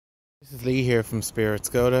This is Lee here from Spirit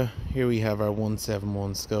Skoda. Here we have our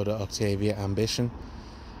 171 Skoda Octavia Ambition.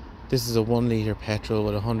 This is a 1 litre petrol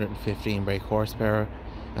with 115 brake horsepower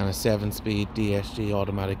and a 7-speed DSG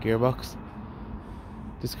automatic gearbox.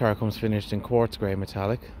 This car comes finished in quartz grey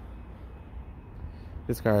metallic.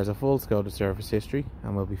 This car has a full Skoda service history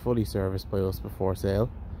and will be fully serviced by us before sale.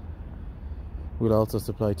 We'll also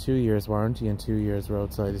supply 2 years warranty and 2 years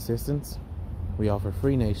roadside assistance. We offer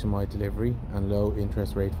free nationwide delivery and low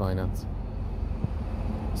interest rate finance.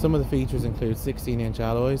 Some of the features include 16-inch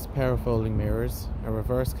alloys, power folding mirrors, a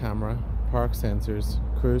reverse camera, park sensors,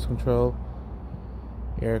 cruise control,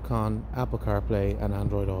 aircon, Apple CarPlay and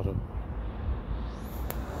Android Auto.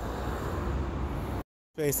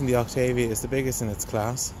 Space in the Octavia is the biggest in its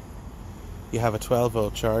class. You have a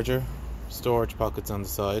 12-volt charger, storage pockets on the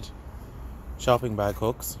side, shopping bag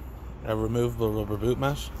hooks, a removable rubber boot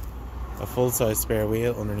mat, a full-size spare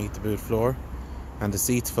wheel underneath the boot floor, and the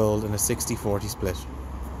seats fold in a 60-40 split.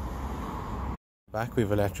 Back we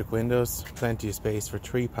have electric windows, plenty of space for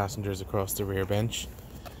 3 passengers across the rear bench,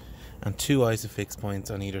 and 2 isofix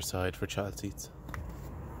points on either side for child seats.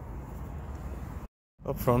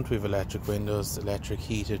 Up front we have electric windows, electric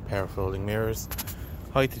heated power folding mirrors,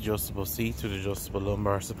 height adjustable seats with adjustable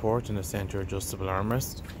lumbar support and a centre adjustable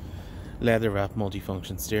armrest, leather wrapped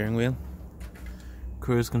multifunction steering wheel,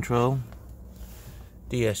 cruise control,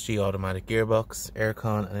 DSG automatic gearbox,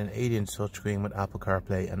 aircon and an 8-inch touchscreen with Apple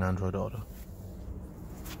CarPlay and Android Auto.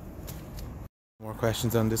 More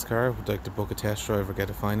questions on this car? Would like to book a test drive or get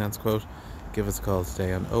a finance quote? Give us a call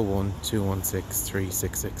today on 01 216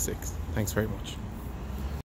 3666. Thanks very much.